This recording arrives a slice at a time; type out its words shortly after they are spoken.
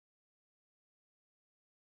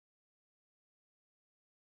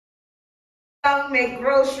Make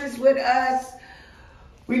groceries with us.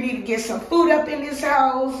 We need to get some food up in this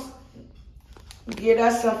house. Get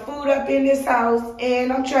us some food up in this house.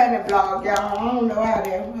 And I'm trying to vlog, y'all. I don't know how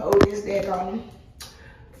to hold this deck on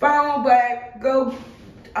phone, but go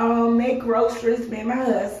make groceries with my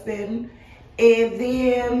husband. And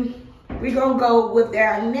then we're going to go with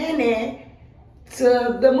our nanny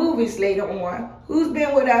to the movies later on. Who's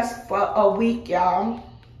been with us for a week, y'all.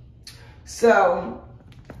 So,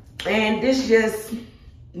 and this just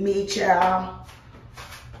me, child.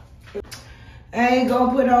 I ain't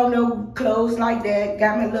gonna put on no clothes like that.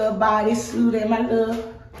 Got my little bodysuit and my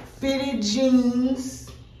little fitted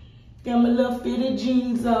jeans. Got my little fitted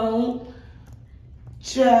jeans on,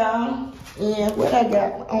 child. And what I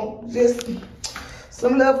got on, just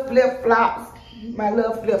some little flip-flops. My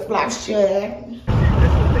little flip-flops, child.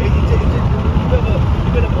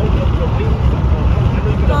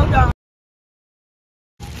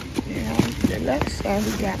 Yeah, the left side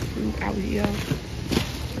we got food out here.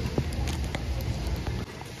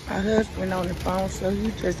 My husband on the phone, so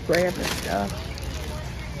he just grabbing stuff.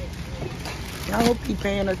 I hope he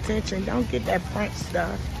paying attention. Don't get that front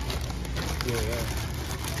stuff. Yeah.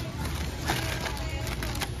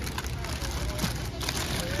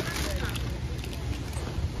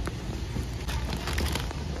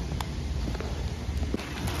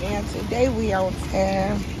 And today we on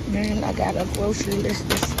time. Man, I got a grocery list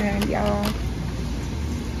this time, y'all.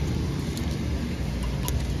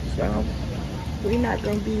 So we're not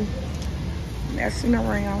gonna be messing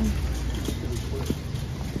around.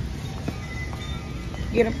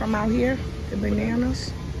 Get them from out here, the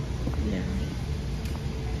bananas. Yeah.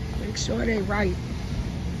 Make sure they ripe.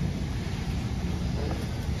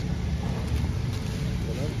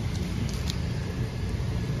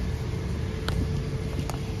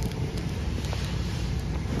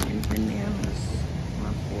 And bananas,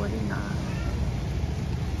 $1.49.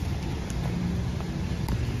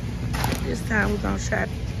 This time we're gonna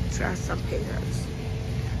try some pears.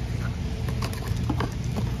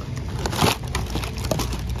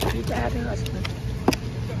 You got a husband.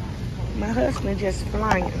 My husband just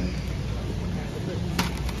flying.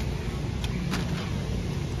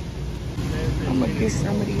 I'm gonna get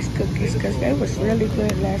some of these cookies because they was really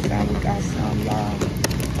good last time we got some.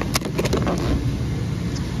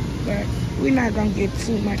 But we're not gonna get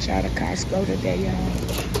too much out of Costco today, y'all.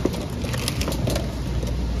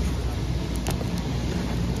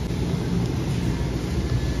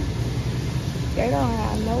 They don't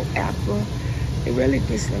have no apple. They really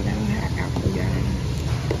just don't have apple, y'all.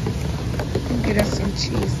 Get us some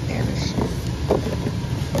cheese sandwiches.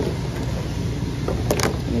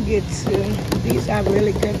 Let me get two. These are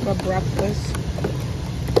really good for breakfast.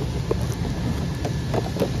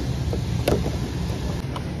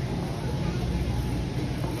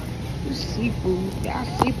 This seafood, y'all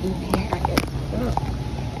seafood can have it up.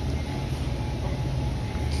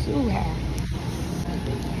 Too high.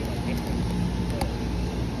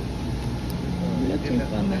 Looking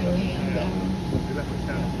for my lamb, y'all.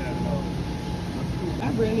 I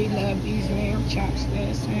really love these lamb chops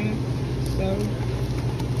last time, so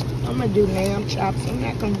I'm gonna do lamb chops. I'm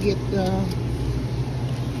not gonna get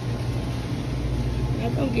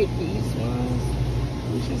these ones.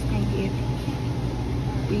 We're just gonna get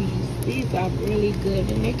these. These are really good,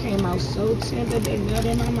 and they came out so tender. They melt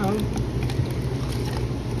in my mouth.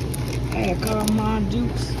 I had called Mom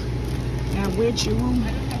Dukes. Now went your room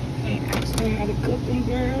and asked her how to cook them,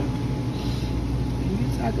 girl. And you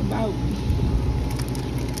talk about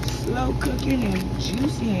slow cooking and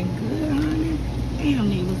juicy and good, honey. Damn,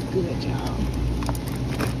 they was good, y'all.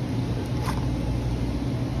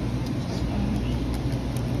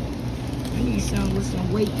 I need some with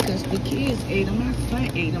some weight because the kids ate them. My son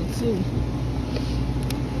ate them too.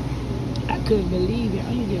 I couldn't believe it.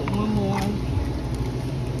 I'm gonna get one more.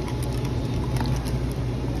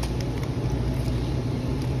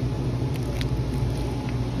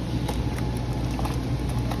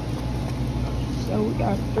 So we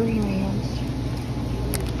got 3 lambs.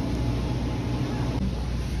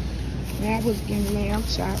 That was getting lamb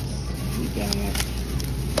chops. We got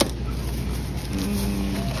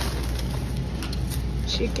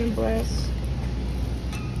chicken breast.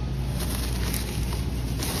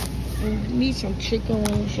 And we need some chicken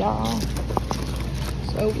wings, y'all.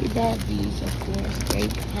 So we got these, of course. They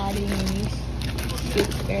potty wings.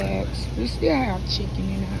 6 bags. We still have chicken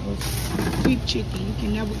in the house. Keep chicken. You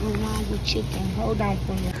can never go wrong with chicken. Hold on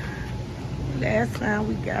for me. Last time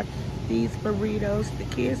we got these burritos. The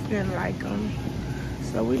kids didn't like them.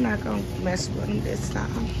 So we're not going to mess with them this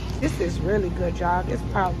time. This is really good, y'all. This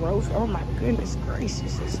pot roast. Oh my goodness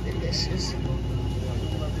gracious. It's delicious.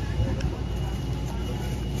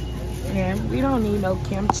 And we don't need no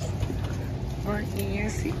kimchi. Burnt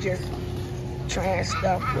ends, he just trying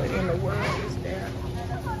stuff. What in the world is there?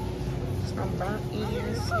 Some burnt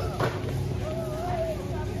ends.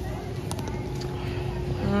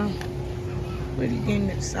 What are you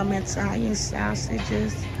getting? Some Italian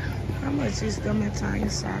sausages. How much is them Italian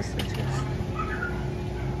sausages?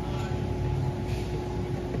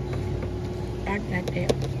 I got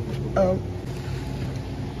that. Oh,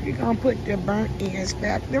 we're gonna put the burnt ends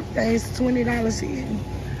back. Them things $20 in.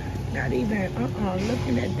 Not even,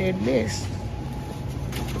 looking at the list.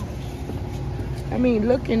 I mean,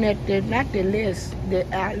 looking at the, not the list, the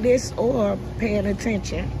list or paying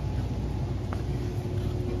attention.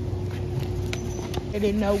 I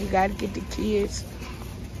didn't know we gotta get the kids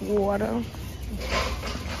water.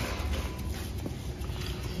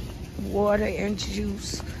 Water and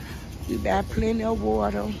juice. We buy plenty of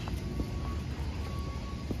water.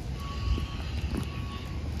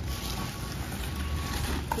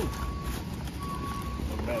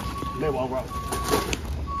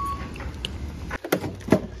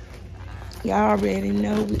 Y'all already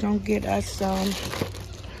know we gonna get us some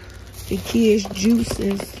the kids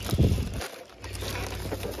juices.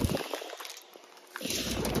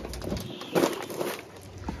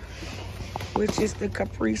 Which is the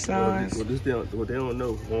Capri Suns. Well, this what they don't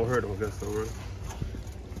know won't hurt them. That's all right.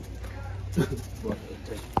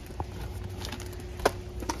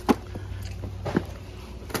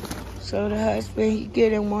 So the husband, he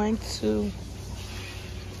getting 1, 2,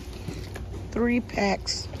 3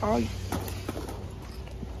 packs. Oh.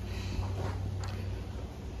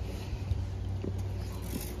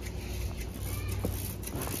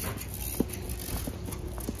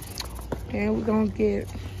 And we're gonna get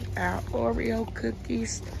our Oreo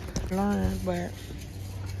cookies. But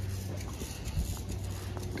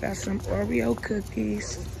got some Oreo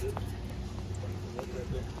cookies.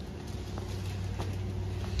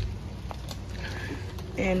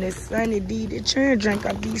 And this Sunny D, the children drink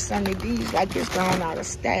up these Sunny D's like it's gone out of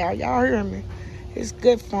style. Y'all hear me? It's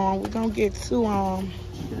good for them. We're gonna get 2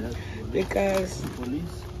 because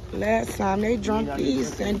last time they drank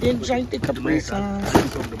these and didn't drink the Capri Suns.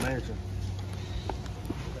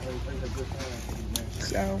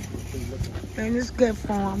 So, and it's good for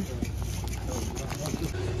them.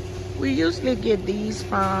 We usually get these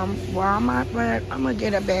from Walmart, but I'm gonna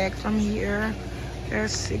get a bag from here. They're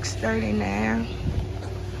 $6.39.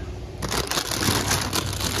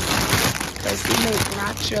 Cause we make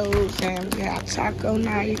nachos and we have taco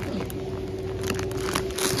night.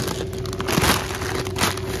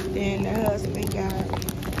 Then the husband got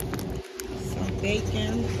some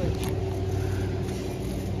bacon.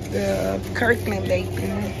 The Kirkland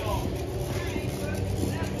bacon.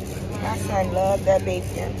 My son loved that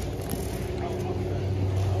bacon.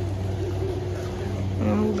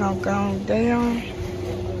 And we're gonna go down.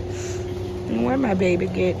 And where my baby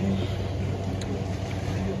getting?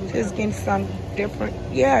 Just getting some different.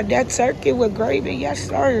 Yeah, that turkey with gravy. Yes,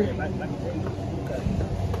 sir.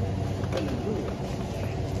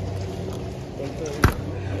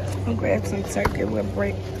 I'm grab some turkey with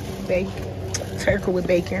bacon. Turkey with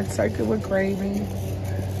bacon, turkey with gravy.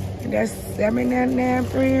 And that's $7.99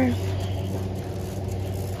 for you.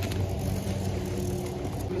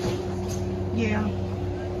 Yeah.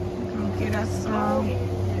 We're gonna get us some.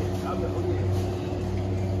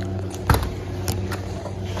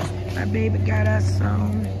 My baby got us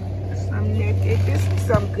some naked. This is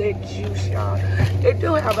some good juice, y'all. They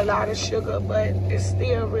do have a lot of sugar, but it's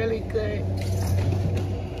still really good.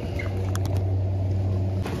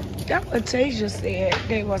 That's what Tasia said.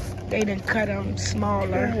 They didn't cut them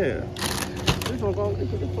smaller. Yeah.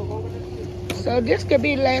 So this could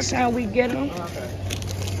be the last time we get them.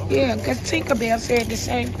 Yeah, because Tinkerbell said the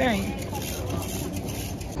same thing.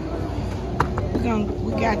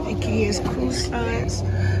 We got the kids croissants,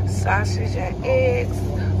 sausage and eggs.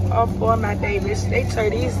 All 4 of my babies, they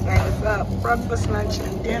turn these things up. Breakfast, lunch,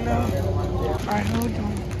 and dinner. All right, hold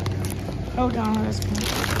on. Hold on, husband.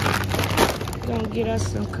 We're gonna get us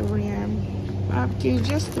some Korean barbecue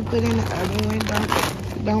just to put in the oven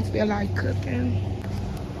when don't feel like cooking.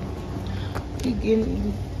 We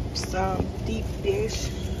getting some deep dish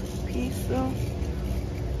pizza.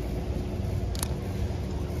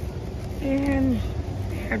 And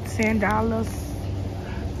at $10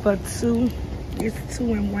 for 2. It's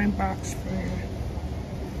 2 in 1 box for me.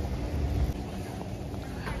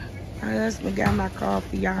 My husband got my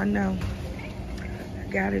coffee, y'all know. I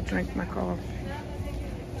gotta drink my coffee.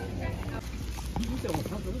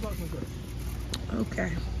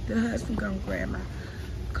 Okay, the husband gonna grab my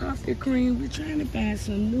coffee cream. We're trying to buy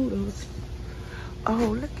some noodles.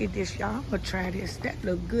 Oh, look at this, y'all. I'm gonna try this. That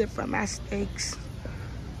look good for my steaks.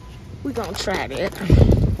 We gonna try that.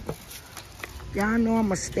 Y'all know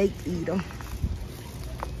I'm a steak eater.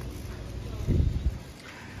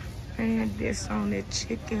 And this on the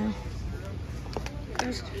chicken.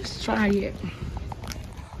 Let's just try it.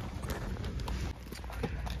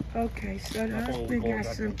 Okay, so the husband got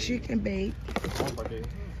some chicken bake.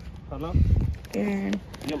 And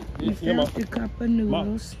we found a cup of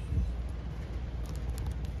noodles.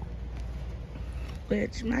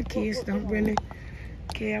 Which my kids don't really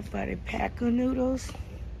care for the pack of noodles.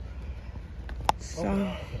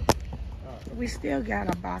 So we still got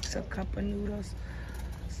a box of cup of noodles.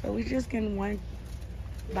 So we just getting one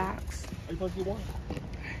box. Are you supposed to get one?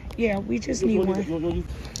 Yeah, we just need one.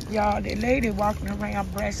 Y'all, the lady walking around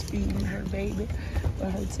breastfeeding her baby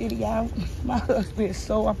with her titty out. My husband is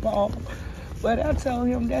so appalled. But I told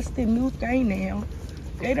him that's the new thing now.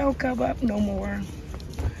 They don't cover up no more.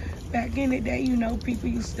 Back in the day, you know, people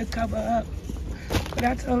used to cover up. But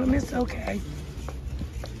I told him it's okay.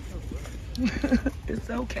 It's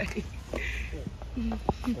okay. Do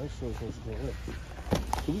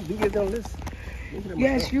we get on this?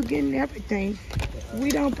 Yes, you getting everything. We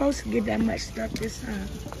don't supposed to get that much stuff this time.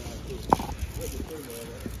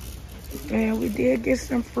 And we did get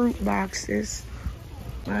some fruit boxes.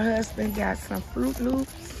 My husband got some Fruit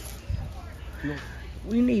Loops.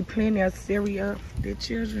 We need plenty of cereal. The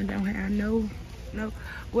children don't have no.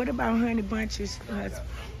 What about honey bunches, husband?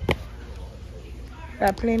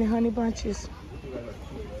 Got plenty of honey bunches?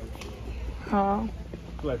 Huh?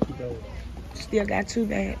 Still got 2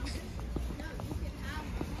 bags.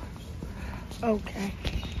 Okay.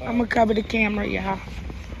 I'm gonna cover the camera, y'all.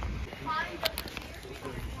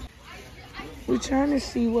 We're trying to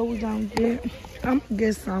see what we're gonna get. I'm gonna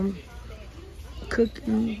get some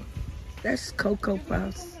cookie. That's Cocoa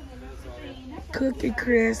Puffs. Cookie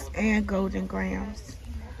Crisp and Golden Grams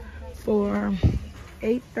for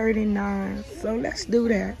 $8.39. So let's do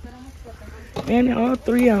that. And all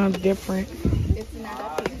 3 of them different.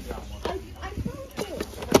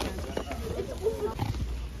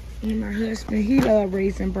 And my husband, he love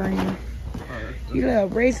Raisin Bran. He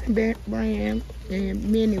love Raisin Bran and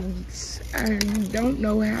mini wheats. I don't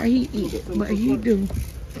know how he eat it, but he do.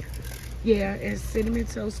 Yeah, and Cinnamon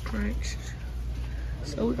Toast Crunch.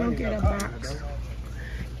 So we're gonna get a box.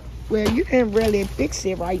 Well, you didn't really fix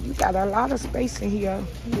it right. You got a lot of space in here.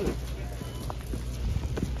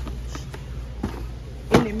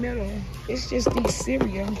 In the middle, it's just these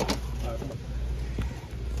cereal.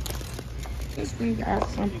 This one got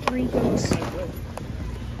some Pringles.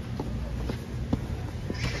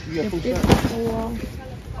 The 54.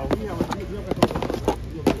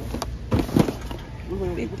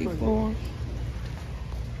 54.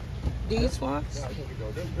 These ones?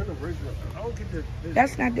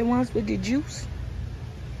 That's not the ones with the juice?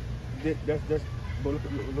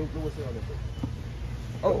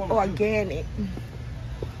 Oh, organic.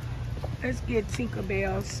 Let's get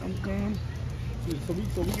Tinkerbell some gum. So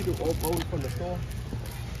we get it all from the store?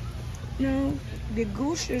 No, the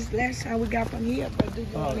Gooshes last time we got from here, but do you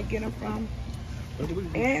want to get them from?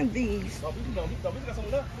 And these.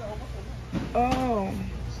 Oh,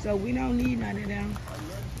 so we don't need none of them.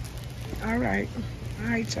 All right,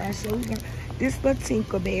 y'all. So we got this for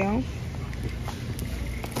Tinkerbell.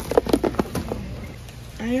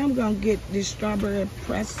 I am gonna get the strawberry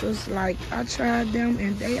pretzels. Like I tried them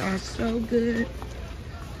and they are so good.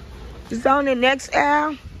 It's on the next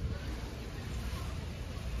aisle.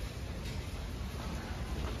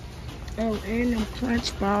 Oh, and them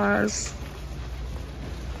Crunch Bars.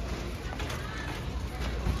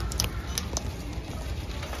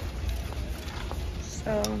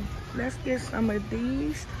 So let's get some of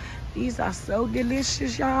these. These are so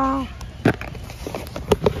delicious, y'all.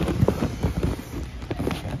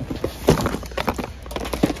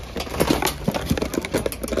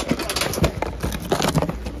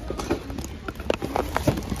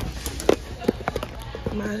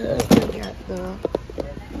 My husband got the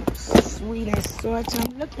sweet and salty.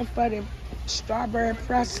 I'm looking for the strawberry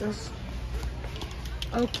pretzels.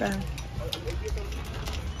 Okay.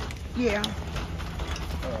 Yeah.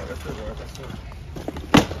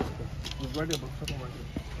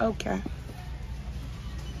 Okay.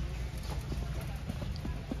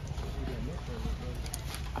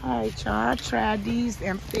 Alright, y'all. I tried these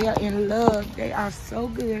and fell in love. They are so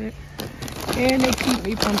good. And they keep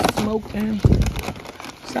me from smoking.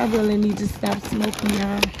 So I really need to stop smoking,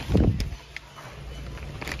 y'all.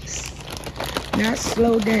 Not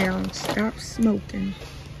slow down. Stop smoking.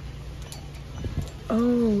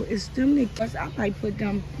 Oh, it's them because I might put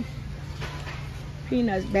them.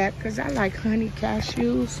 peanuts back because I like honey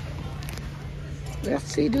cashews. Let's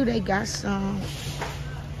see, do they got some?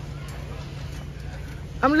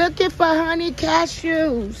 I'm looking for honey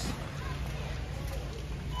cashews.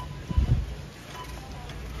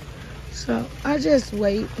 So I just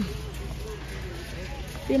wait.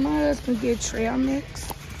 Did my husband get trail mix?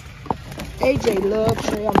 AJ loves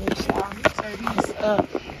trail mix, y'all. He said he's up.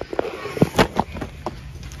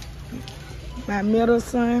 My middle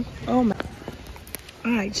son. Oh my.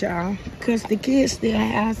 Alright, y'all. Because the kids still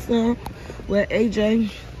have some. Well,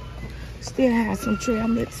 AJ still has some trail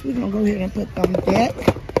mix. We're going to go ahead and put them back.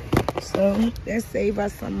 So that save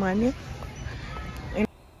us some money. And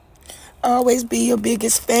always be your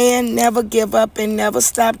biggest fan. Never give up and never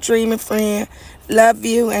stop dreaming, friend. Love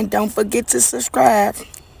you. And don't forget to subscribe.